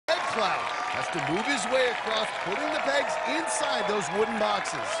cloud. Has to move his way across, putting the pegs inside those wooden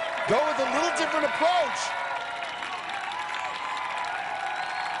boxes. Go with a little different approach.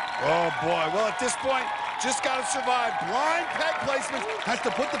 Oh, boy. Well, at this point, just got to survive. Blind peg placement. Has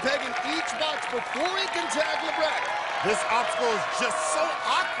to put the peg in each box before he can tag LeBret. This obstacle is just so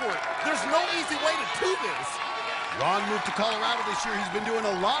awkward. There's no easy way to do this. Rahn moved to Colorado this year. He's been doing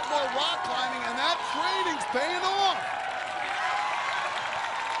a lot more rock climbing, and that training's paying off.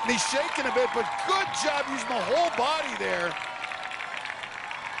 And he's shaking a bit, but good job using the whole body there.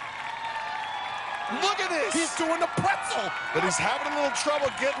 Look at this. He's doing a pretzel. But he's having a little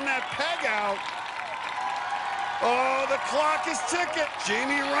trouble getting that peg out. Oh, the clock is ticking.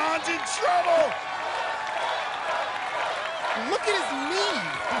 Jamie Rahn's in trouble. Look at his knee.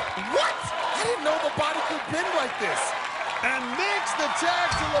 What? I didn't know the body could bend like this. And makes the tag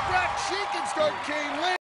to LeBret. She can start Kane Lynch.